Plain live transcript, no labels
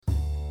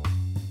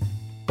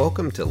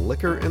Welcome to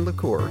Liquor and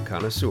Liqueur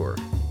Connoisseur,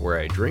 where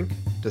I drink,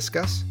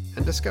 discuss,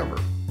 and discover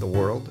the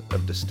world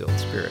of distilled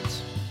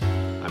spirits.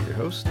 I'm your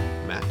host,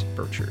 Matt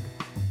Burchard.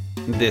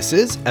 This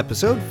is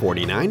episode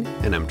 49,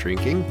 and I'm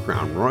drinking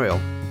Crown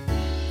Royal.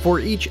 For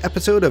each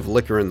episode of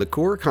Liquor and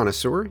Liqueur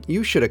Connoisseur,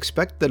 you should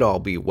expect that I'll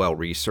be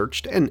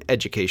well-researched and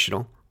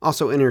educational,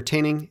 also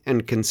entertaining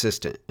and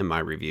consistent in my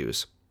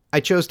reviews. I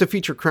chose to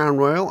feature Crown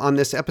Royal on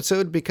this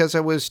episode because I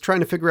was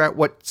trying to figure out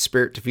what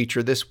spirit to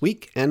feature this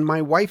week, and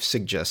my wife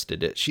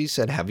suggested it. She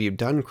said, "Have you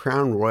done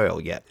Crown Royal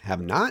yet?"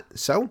 Have not?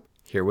 So,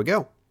 here we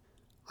go.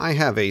 I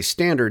have a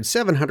standard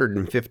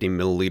 750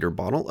 milliliter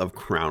bottle of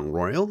Crown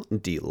Royal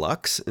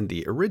Deluxe,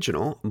 the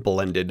original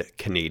blended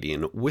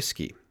Canadian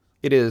whiskey.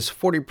 It is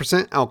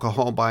 40%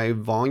 alcohol by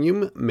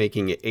volume,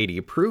 making it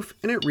 80 proof,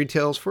 and it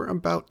retails for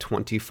about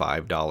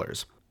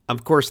 $25.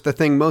 Of course, the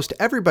thing most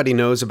everybody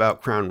knows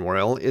about Crown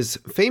Royal is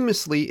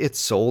famously it's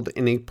sold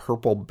in a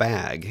purple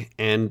bag,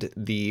 and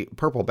the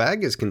purple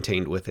bag is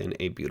contained within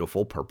a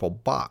beautiful purple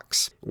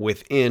box.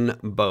 Within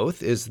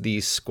both is the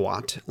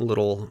squat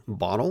little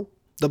bottle.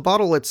 The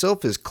bottle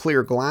itself is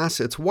clear glass,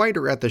 it's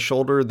wider at the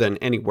shoulder than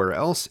anywhere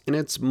else, and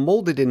its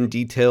molded in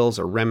details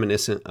are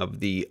reminiscent of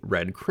the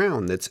red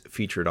crown that's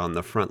featured on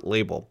the front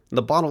label.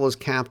 The bottle is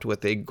capped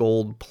with a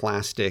gold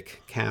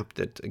plastic cap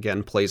that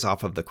again plays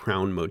off of the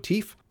crown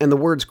motif, and the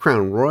words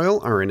Crown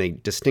Royal are in a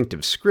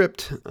distinctive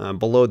script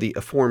below the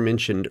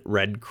aforementioned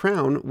red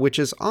crown, which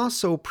is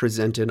also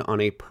presented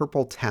on a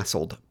purple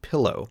tasseled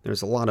pillow.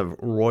 There's a lot of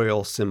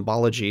royal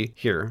symbology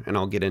here, and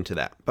I'll get into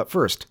that. But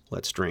first,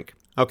 let's drink.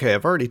 Okay,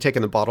 I've already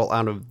taken the bottle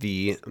out of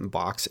the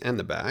box and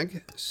the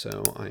bag,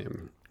 so I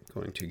am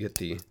going to get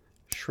the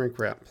shrink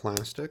wrap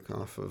plastic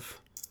off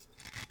of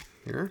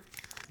here.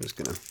 I'm just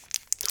going to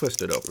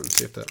twist it open,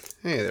 see if that...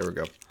 Hey, there we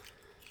go.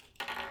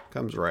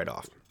 Comes right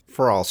off.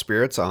 For all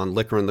spirits on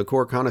Liquor and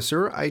Liqueur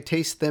Connoisseur, I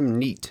taste them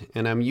neat,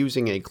 and I'm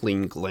using a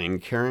clean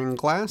Glencairn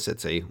glass.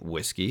 It's a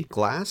whiskey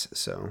glass,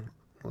 so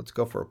let's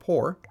go for a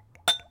pour.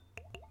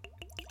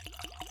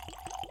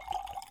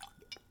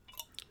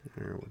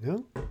 There we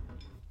go.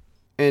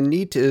 And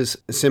neat is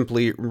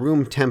simply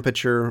room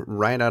temperature,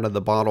 right out of the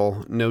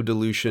bottle, no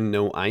dilution,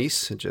 no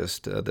ice,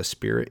 just the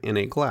spirit in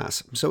a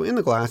glass. So in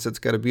the glass, it's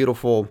got a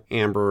beautiful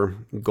amber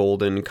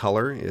golden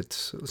color.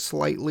 It's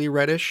slightly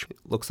reddish. It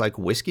looks like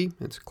whiskey.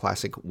 It's a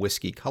classic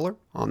whiskey color.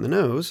 On the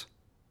nose,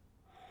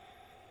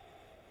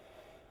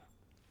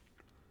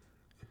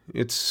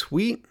 it's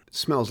sweet,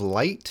 smells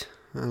light.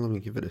 Let me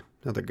give it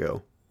another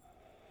go.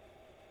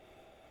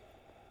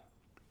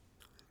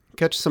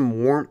 Catch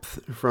some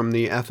warmth from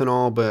the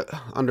ethanol, but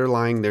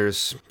underlying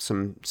there's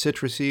some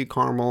citrusy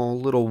caramel,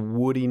 little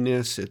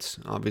woodiness. It's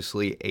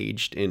obviously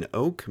aged in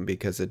oak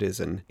because it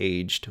is an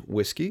aged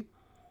whiskey.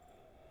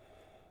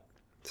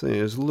 So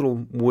there's a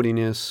little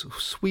woodiness,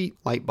 sweet,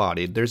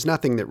 light-bodied. There's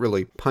nothing that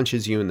really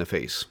punches you in the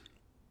face.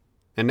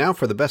 And now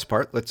for the best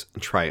part, let's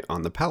try it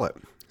on the palate.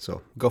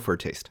 So go for a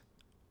taste.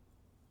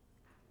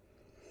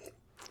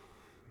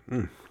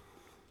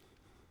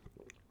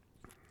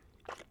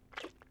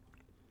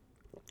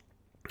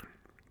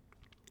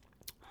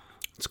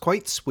 It's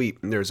quite sweet.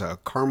 There's a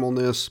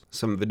caramelness,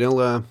 some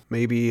vanilla,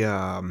 maybe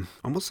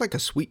almost like a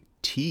sweet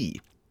tea.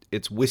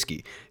 It's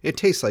whiskey. It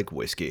tastes like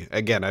whiskey.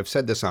 Again, I've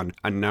said this on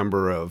a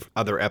number of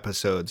other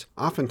episodes.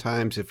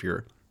 Oftentimes, if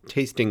you're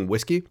tasting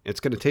whiskey, it's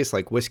going to taste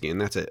like whiskey,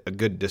 and that's a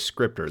good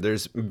descriptor.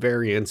 There's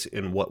variance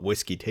in what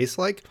whiskey tastes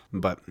like,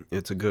 but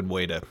it's a good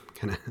way to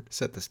kind of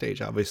set the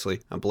stage. Obviously,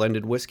 a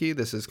blended whiskey,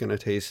 this is going to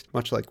taste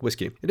much like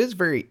whiskey. It is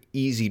very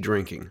easy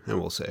drinking, I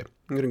will say.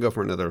 I'm going to go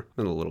for another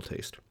little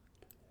taste.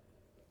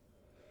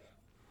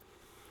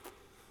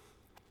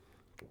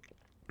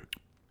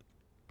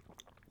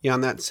 Yeah,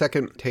 on that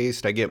second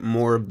taste, I get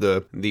more of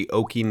the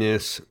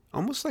oakiness,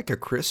 almost like a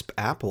crisp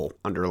apple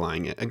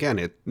underlying it.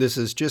 Again, this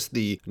is just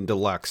the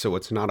deluxe, so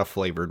it's not a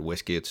flavored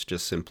whiskey. It's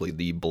just simply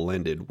the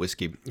blended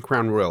whiskey.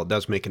 Crown Royal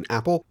does make an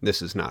apple.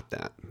 This is not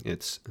that.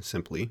 It's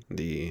simply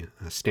the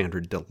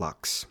standard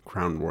deluxe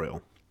Crown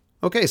Royal.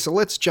 Okay, so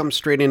let's jump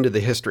straight into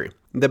the history.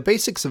 The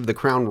basics of the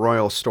Crown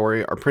Royal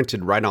story are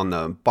printed right on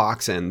the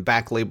box and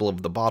back label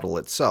of the bottle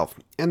itself,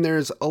 and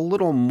there's a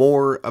little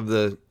more of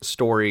the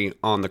story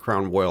on the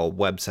Crown Royal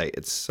website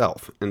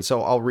itself, and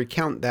so I'll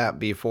recount that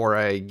before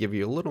I give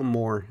you a little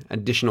more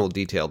additional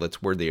detail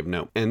that's worthy of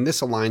note, and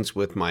this aligns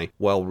with my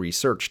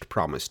well-researched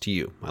promise to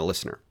you, my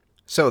listener.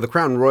 So the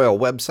Crown Royal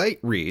website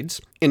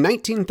reads, in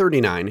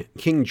 1939,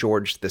 King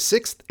George VI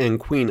and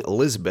Queen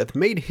Elizabeth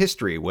made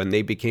history when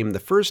they became the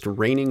first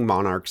reigning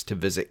monarchs to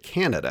visit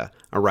Canada,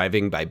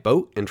 arriving by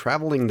boat and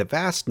traveling the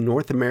vast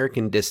North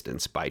American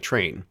distance by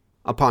train.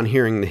 Upon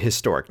hearing the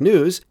historic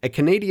news, a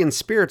Canadian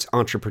spirits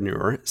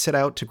entrepreneur set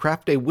out to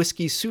craft a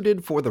whiskey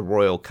suited for the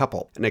royal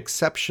couple, an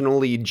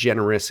exceptionally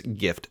generous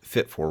gift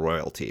fit for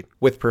royalty.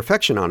 With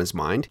perfection on his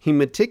mind, he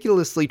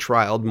meticulously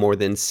trialed more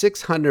than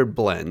 600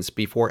 blends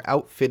before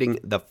outfitting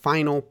the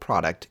final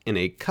product in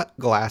a cut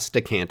glass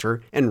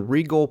decanter and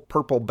regal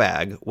purple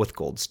bag with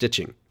gold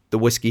stitching. The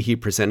whiskey he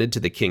presented to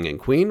the king and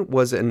queen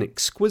was an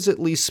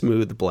exquisitely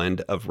smooth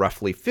blend of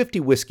roughly 50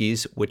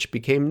 whiskeys, which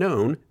became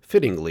known,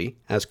 fittingly,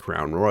 as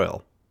Crown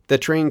Royal. The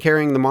train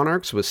carrying the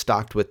monarchs was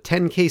stocked with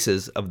 10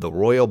 cases of the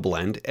royal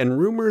blend, and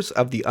rumors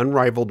of the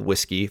unrivaled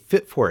whiskey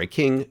fit for a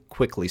king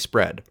quickly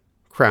spread.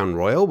 Crown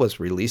Royal was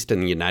released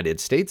in the United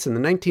States in the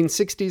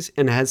 1960s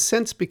and has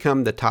since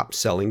become the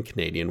top-selling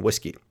Canadian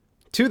whiskey.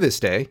 To this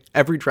day,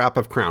 every drop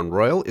of Crown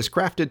Royal is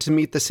crafted to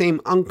meet the same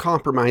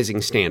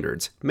uncompromising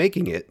standards,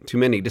 making it, to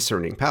many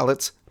discerning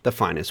palates, the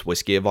finest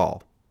whiskey of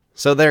all.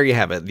 So there you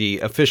have it,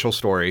 the official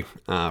story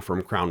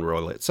from Crown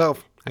Royal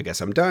itself. I guess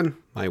I'm done.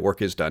 My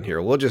work is done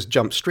here. We'll just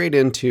jump straight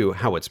into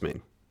how it's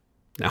made.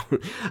 Now,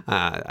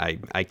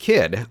 I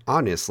kid,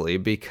 honestly,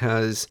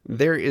 because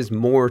there is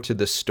more to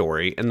the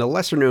story, and the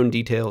lesser-known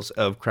details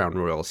of Crown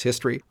Royal's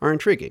history are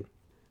intriguing.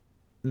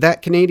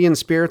 That Canadian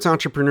spirits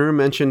entrepreneur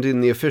mentioned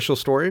in the official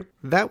story,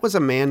 that was a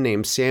man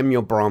named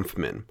Samuel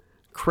Bronfman.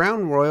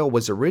 Crown Royal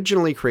was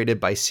originally created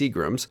by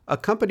Seagram's, a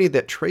company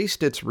that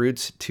traced its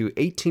roots to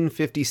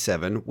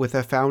 1857 with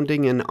a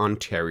founding in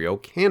Ontario,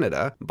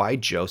 Canada by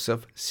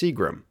Joseph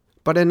Seagram.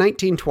 But in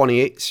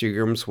 1928,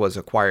 Seagram's was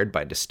acquired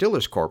by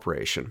Distillers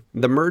Corporation.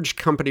 The merged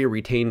company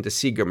retained the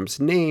Seagram's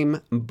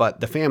name, but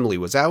the family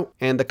was out,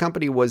 and the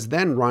company was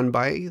then run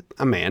by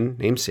a man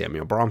named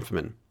Samuel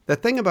Bronfman. The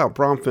thing about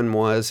Bronfman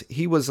was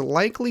he was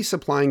likely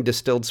supplying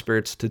distilled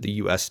spirits to the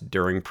U.S.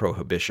 during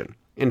Prohibition.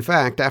 In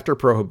fact, after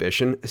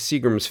Prohibition,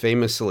 Seagram's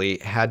famously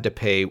had to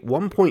pay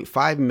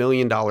 $1.5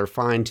 million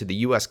fine to the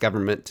U.S.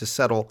 government to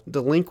settle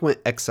delinquent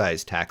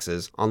excise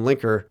taxes on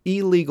liquor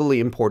illegally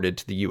imported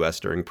to the U.S.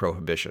 during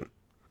Prohibition.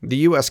 The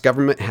U.S.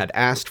 government had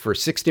asked for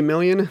 $60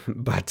 million,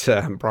 but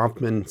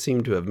Bronfman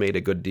seemed to have made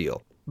a good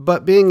deal.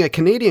 But being a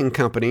Canadian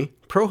company,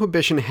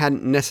 Prohibition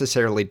hadn't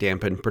necessarily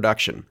dampened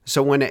production,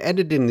 so when it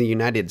ended in the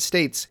United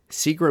States,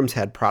 Seagram's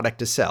had product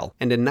to sell,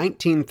 and in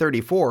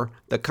 1934,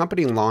 the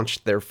company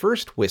launched their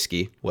first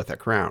whiskey with a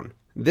crown.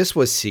 This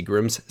was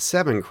Seagram's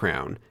 7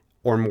 Crown,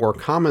 or more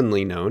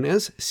commonly known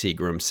as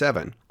Seagram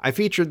 7. I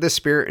featured this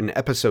spirit in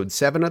episode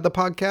 7 of the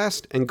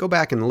podcast, and go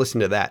back and listen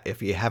to that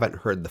if you haven't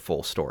heard the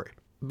full story.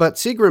 But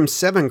Seagram's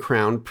 7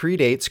 Crown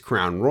predates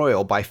Crown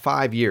Royal by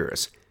 5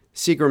 years.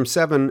 Seagram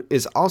 7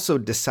 is also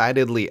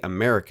decidedly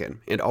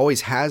American. It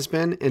always has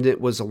been, and it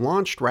was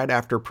launched right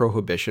after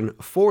Prohibition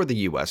for the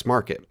U.S.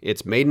 market.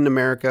 It's made in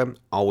America,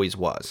 always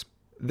was.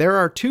 There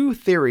are 2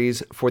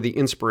 theories for the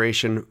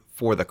inspiration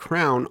for the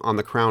crown on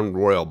the Crown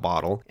Royal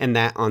bottle, and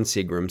that on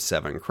Seagram's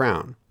 7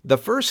 Crown. The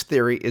first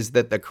theory is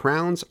that the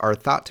crowns are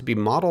thought to be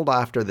modeled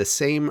after the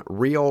same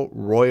real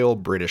Royal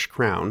British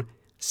crown,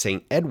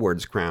 St.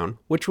 Edward's crown,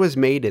 which was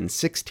made in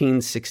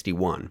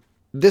 1661.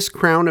 This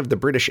crown of the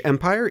British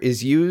Empire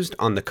is used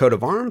on the coat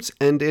of arms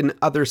and in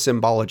other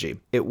symbology.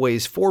 It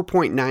weighs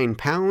 4.9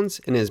 pounds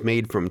and is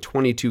made from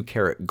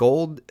 22-karat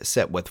gold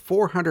set with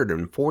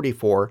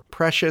 444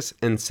 precious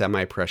and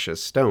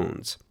semi-precious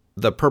stones.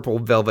 The purple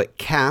velvet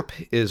cap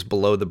is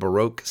below the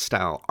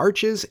Baroque-style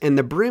arches, and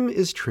the brim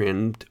is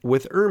trimmed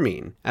with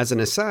ermine. As an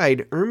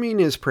aside, ermine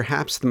is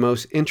perhaps the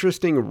most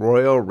interesting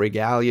royal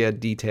regalia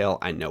detail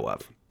I know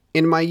of.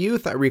 In my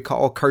youth, I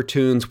recall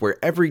cartoons where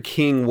every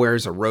king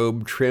wears a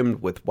robe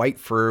trimmed with white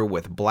fur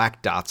with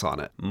black dots on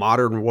it.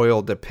 Modern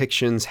royal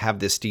depictions have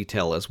this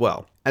detail as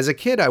well. As a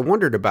kid, I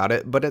wondered about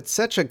it, but it's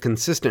such a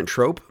consistent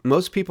trope,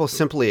 most people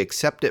simply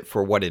accept it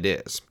for what it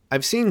is.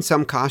 I've seen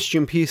some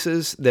costume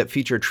pieces that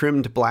feature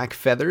trimmed black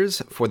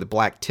feathers for the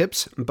black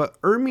tips, but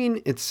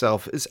ermine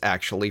itself is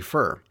actually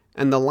fur.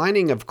 And the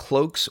lining of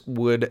cloaks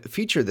would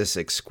feature this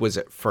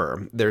exquisite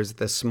fur. There's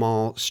the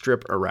small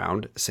strip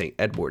around St.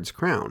 Edward's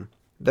crown.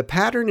 The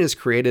pattern is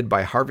created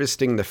by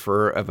harvesting the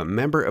fur of a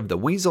member of the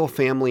weasel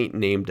family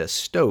named a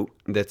stoat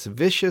that's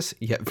vicious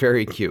yet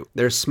very cute.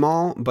 They're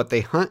small, but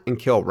they hunt and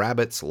kill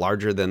rabbits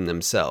larger than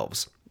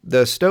themselves.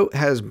 The stoat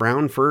has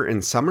brown fur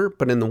in summer,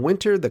 but in the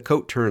winter the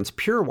coat turns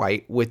pure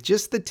white with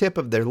just the tip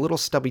of their little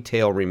stubby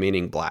tail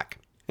remaining black.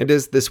 It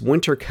is this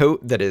winter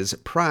coat that is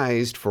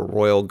prized for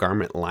royal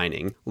garment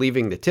lining,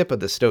 leaving the tip of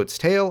the stoat's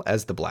tail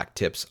as the black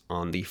tips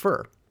on the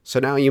fur. So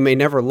now you may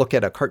never look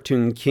at a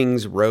cartoon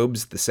king's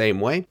robes the same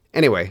way.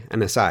 Anyway,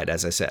 an aside,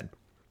 as I said.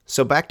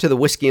 So back to the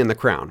whiskey and the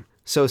crown.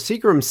 So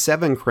Seagram's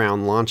 7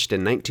 Crown launched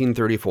in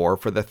 1934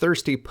 for the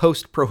thirsty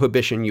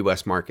post-Prohibition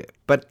U.S. market.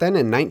 But then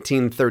in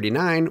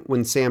 1939,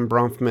 when Sam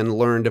Bronfman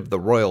learned of the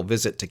royal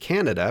visit to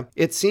Canada,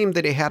 it seemed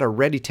that he had a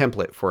ready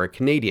template for a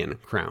Canadian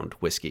crowned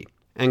whiskey.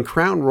 And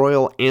Crown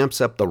Royal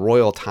amps up the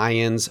royal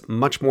tie-ins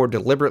much more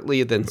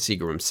deliberately than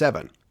Seagram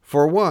 7.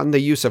 For one, the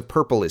use of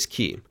purple is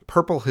key.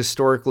 Purple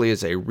historically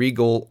is a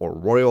regal or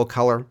royal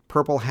color.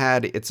 Purple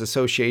had its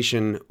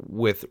association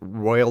with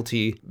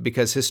royalty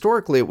because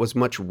historically it was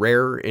much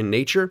rarer in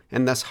nature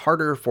and thus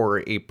harder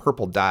for a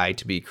purple dye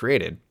to be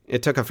created.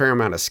 It took a fair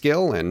amount of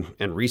skill and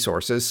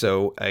resources,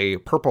 so a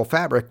purple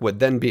fabric would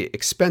then be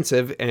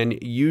expensive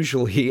and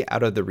usually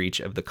out of the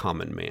reach of the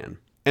common man.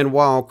 And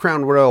while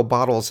Crown Royal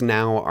bottles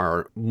now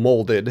are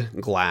molded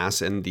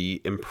glass and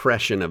the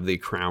impression of the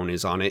crown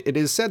is on it, it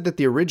is said that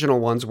the original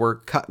ones were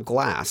cut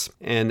glass,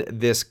 and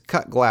this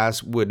cut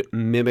glass would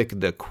mimic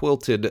the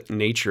quilted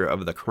nature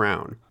of the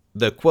crown.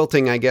 The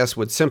quilting, I guess,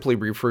 would simply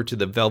refer to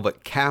the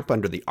velvet cap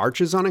under the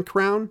arches on a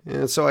crown,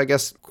 and so I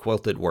guess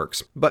quilted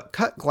works. But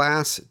cut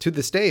glass to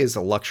this day is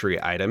a luxury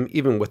item,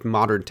 even with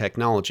modern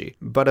technology.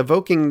 But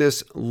evoking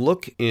this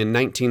look in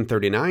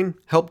 1939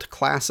 helped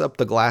class up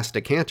the glass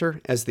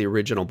decanter as the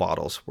original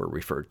bottles were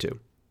referred to.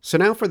 So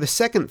now for the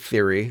second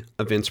theory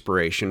of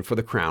inspiration for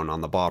the crown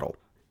on the bottle.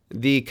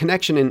 The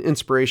connection and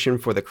inspiration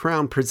for the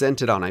crown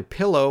presented on a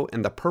pillow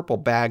and the purple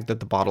bag that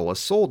the bottle is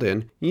sold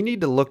in, you need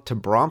to look to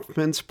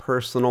Bronfman's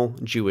personal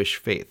Jewish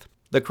faith.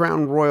 The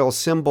Crown Royal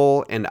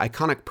symbol and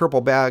iconic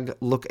purple bag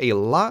look a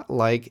lot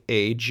like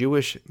a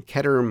Jewish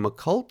Keter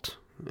Makult,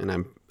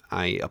 and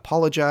I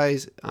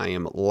apologize, I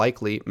am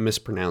likely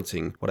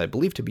mispronouncing what I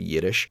believe to be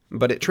Yiddish,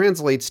 but it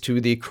translates to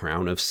the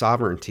crown of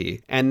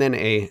sovereignty, and then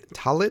a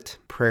talit,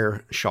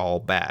 prayer shawl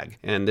bag.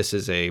 And this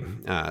is a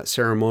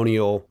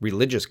ceremonial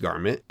religious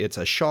garment. It's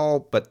a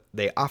shawl, but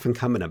they often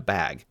come in a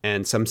bag.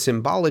 And some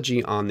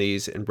symbology on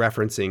these in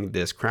referencing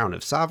this crown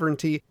of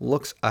sovereignty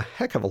looks a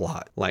heck of a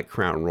lot like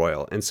Crown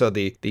Royal. And so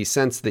the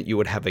sense that you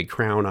would have a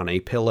crown on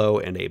a pillow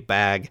and a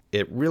bag,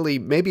 it really,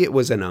 maybe it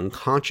was an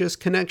unconscious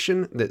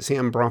connection that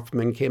Sam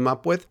Bronfman came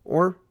up with,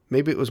 or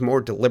maybe it was more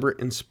deliberate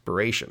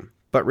inspiration.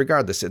 But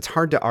regardless, it's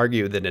hard to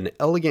argue that an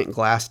elegant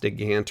glass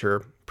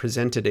decanter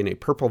presented in a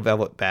purple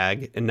velvet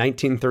bag in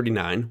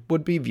 1939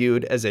 would be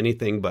viewed as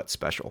anything but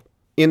special.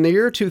 In the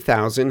year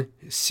 2000,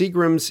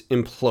 Seagram's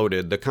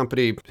imploded. The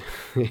company,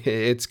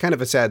 it's kind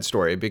of a sad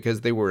story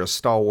because they were a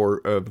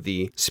stalwart of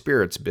the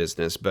spirits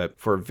business, but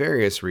for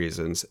various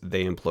reasons,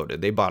 they imploded.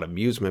 They bought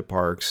amusement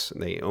parks,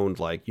 they owned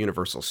like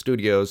Universal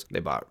Studios, they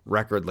bought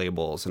record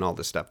labels and all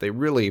this stuff. They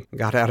really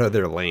got out of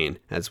their lane,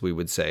 as we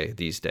would say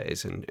these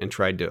days, and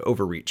tried to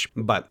overreach.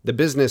 But the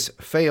business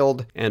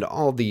failed, and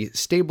all the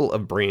stable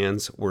of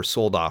brands were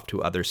sold off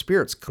to other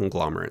spirits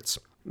conglomerates.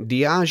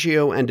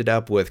 Diageo ended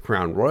up with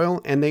Crown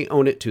Royal, and they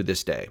own it to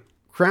this day.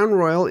 Crown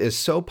Royal is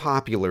so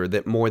popular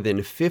that more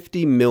than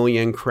 50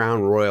 million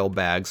Crown Royal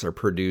bags are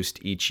produced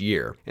each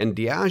year, and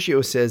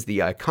Diageo says the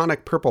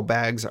iconic purple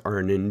bags are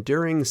an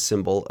enduring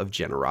symbol of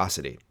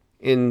generosity.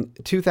 In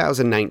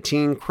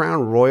 2019,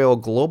 Crown Royal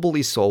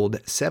globally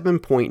sold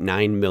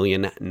 7.9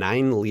 million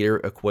 9-liter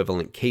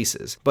equivalent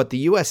cases, but the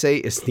USA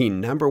is the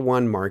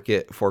 #1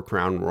 market for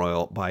Crown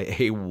Royal by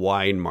a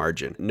wide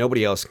margin.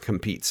 Nobody else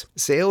competes.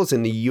 Sales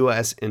in the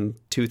US in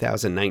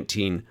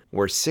 2019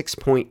 were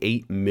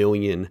 6.8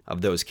 million of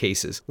those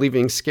cases,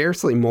 leaving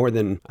scarcely more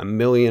than 1.1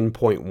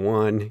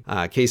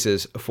 million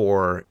cases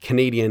for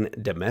Canadian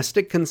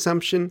domestic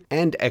consumption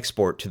and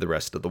export to the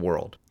rest of the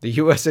world. The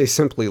USA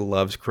simply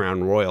loves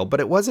Crown Royal, but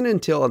it wasn't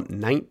until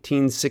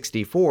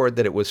 1964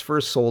 that it was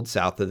first sold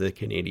south of the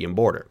Canadian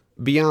border.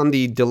 Beyond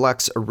the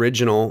deluxe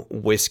original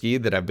whiskey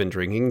that I've been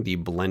drinking, the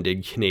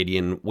blended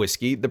Canadian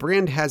whiskey, the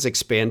brand has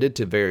expanded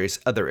to various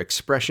other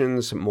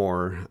expressions,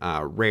 more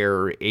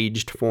rare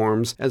aged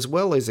forms, as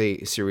well as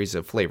a series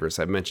of flavors.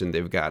 I've mentioned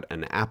they've got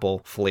an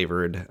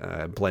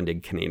apple-flavored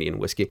blended Canadian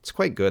whiskey. It's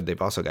quite good.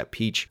 They've also got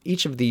peach.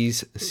 Each of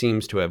these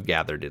seems to have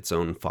gathered its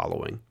own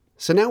following.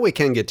 So now we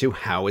can get to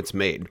how it's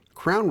made.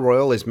 Crown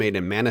Royal is made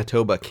in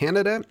Manitoba,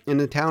 Canada, in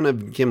the town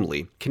of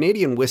Gimli.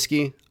 Canadian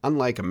whiskey,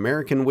 unlike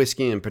American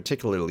whiskey and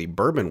particularly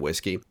bourbon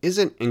whiskey,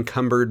 isn't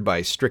encumbered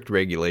by strict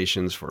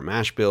regulations for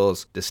mash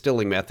bills,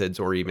 distilling methods,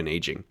 or even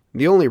aging.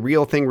 The only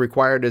real thing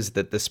required is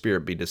that the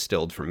spirit be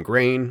distilled from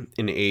grain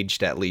and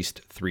aged at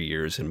least 3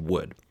 years in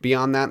wood.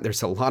 Beyond that,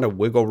 there's a lot of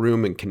wiggle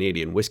room in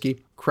Canadian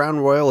whiskey. Crown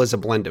Royal is a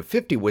blend of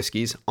 50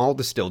 whiskeys, all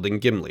distilled in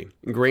Gimli.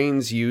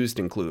 Grains used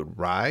include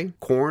rye,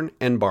 corn,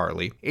 and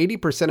barley,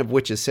 80% of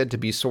which is said to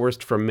be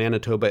sourced from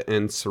Manitoba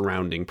and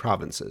surrounding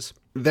provinces.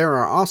 There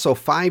are also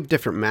 5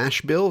 different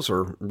mash bills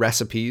or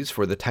recipes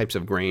for the types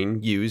of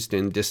grain used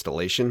in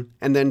distillation,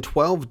 and then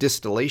 12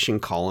 distillation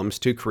columns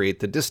to create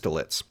the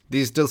distillates.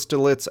 These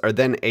distillates are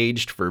then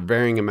aged for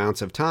varying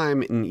amounts of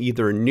time in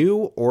either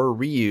new or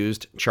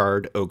reused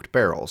charred oaked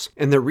barrels.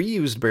 And the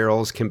reused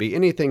barrels can be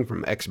anything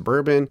from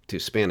ex-bourbon to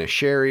Spanish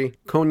sherry,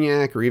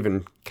 cognac, or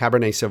even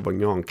Cabernet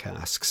Sauvignon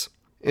casks.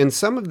 And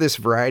some of this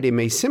variety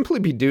may simply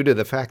be due to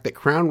the fact that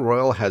Crown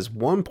Royal has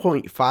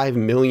 1.5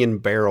 million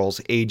barrels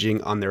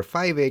aging on their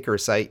 5-acre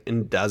site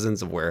in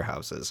dozens of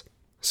warehouses.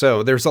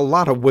 So there's a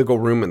lot of wiggle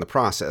room in the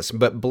process,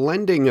 but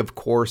blending, of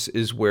course,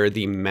 is where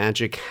the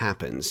magic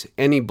happens.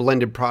 Any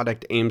blended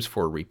product aims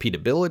for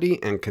repeatability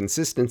and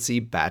consistency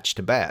batch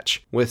to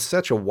batch. With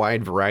such a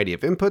wide variety of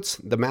inputs,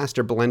 the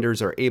master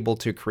blenders are able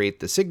to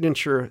create the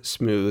signature,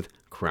 smooth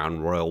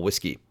Crown Royal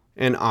whiskey.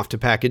 And off to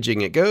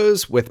packaging it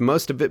goes, with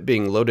most of it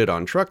being loaded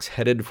on trucks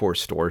headed for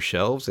store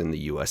shelves in the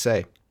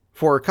USA.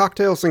 For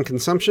cocktails and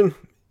consumption,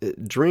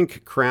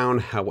 drink Crown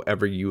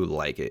however you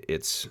like it.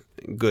 It's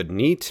good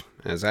neat,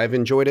 as I've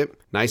enjoyed it,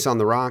 nice on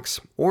the rocks,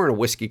 or in a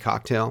whiskey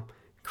cocktail.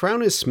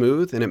 Crown is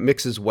smooth and it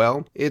mixes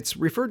well. It's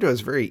referred to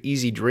as very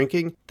easy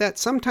drinking. That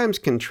sometimes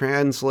can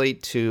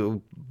translate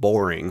to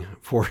boring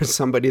for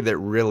somebody that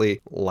really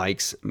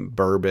likes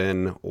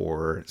bourbon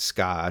or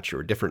scotch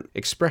or different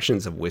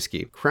expressions of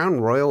whiskey.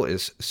 Crown Royal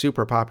is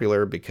super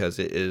popular because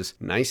it is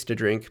nice to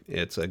drink.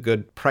 It's a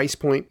good price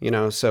point,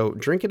 so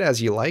drink it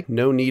as you like.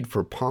 No need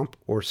for pomp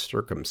or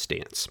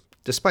circumstance,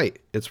 despite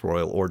its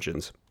royal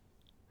origins.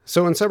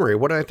 So in summary,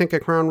 what do I think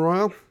of Crown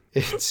Royal?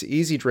 It's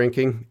easy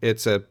drinking.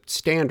 It's a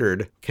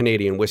standard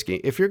Canadian whiskey.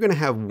 If you're going to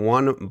have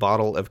one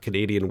bottle of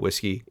Canadian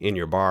whiskey in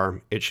your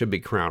bar, it should be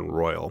Crown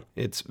Royal.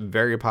 It's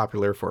very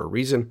popular for a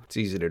reason. It's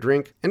easy to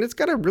drink, and it's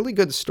got a really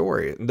good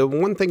story. The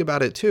one thing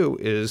about it, too,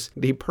 is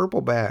the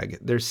purple bag.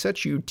 There's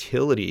such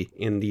utility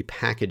in the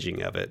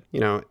packaging of it.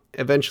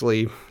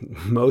 Eventually,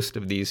 most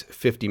of these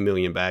 50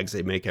 million bags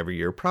they make every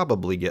year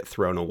probably get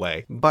thrown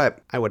away. But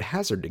I would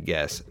hazard to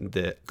guess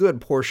that a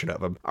good portion of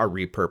them are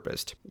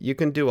repurposed. You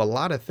can do a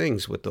lot of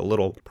things with the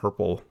little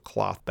purple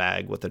cloth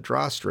bag with a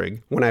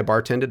drawstring. When I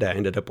bartended, I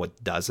ended up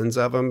with dozens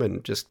of them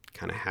and just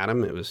kind of had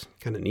them. It was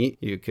kind of neat.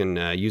 You can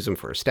use them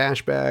for a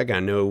stash bag. I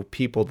know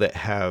people that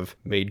have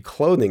made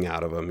clothing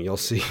out of them. You'll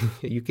see,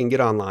 you can get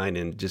online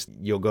and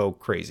you'll go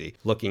crazy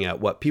looking at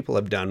what people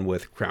have done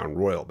with Crown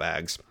Royal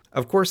bags.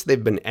 Of course,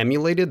 they've been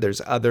emulated.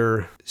 There's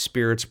other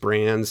spirits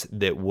brands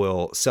that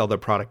will sell their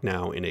product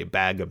now in a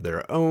bag of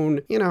their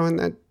own,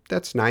 and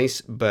that's nice,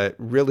 but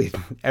really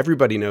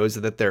everybody knows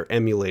that they're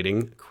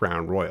emulating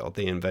Crown Royal.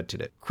 They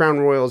invented it. Crown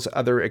Royal's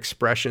other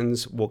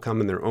expressions will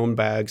come in their own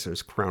bags.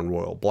 There's Crown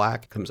Royal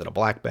Black, comes in a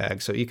black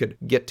bag, so you could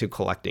get to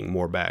collecting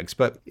more bags.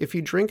 But if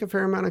you drink a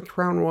fair amount of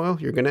Crown Royal,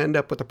 you're going to end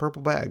up with the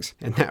purple bags.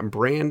 And that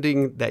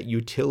branding, that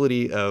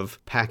utility of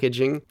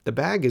packaging, the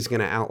bag is going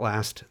to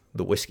outlast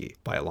the whiskey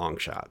by a long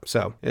shot.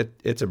 So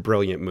it's a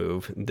brilliant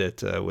move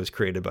that was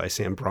created by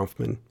Sam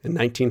Bronfman in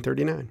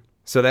 1939.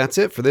 So that's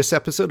it for this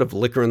episode of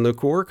Liquor and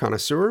Liqueur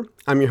Connoisseur.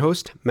 I'm your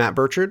host, Matt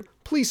Burchard.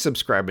 Please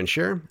subscribe and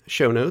share.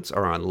 Show notes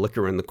are on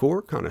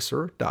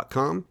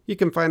liquorandliqueurconnoisseur.com. You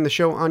can find the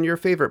show on your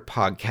favorite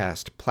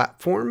podcast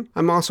platform.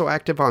 I'm also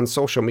active on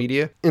social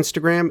media.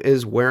 Instagram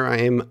is where I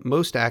am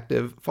most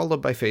active,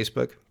 followed by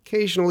Facebook,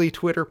 occasionally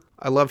Twitter.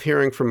 I love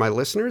hearing from my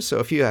listeners, so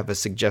if you have a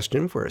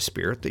suggestion for a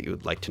spirit that you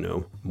would like to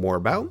know more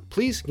about,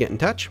 please get in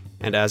touch.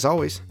 And as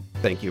always,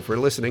 thank you for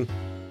listening.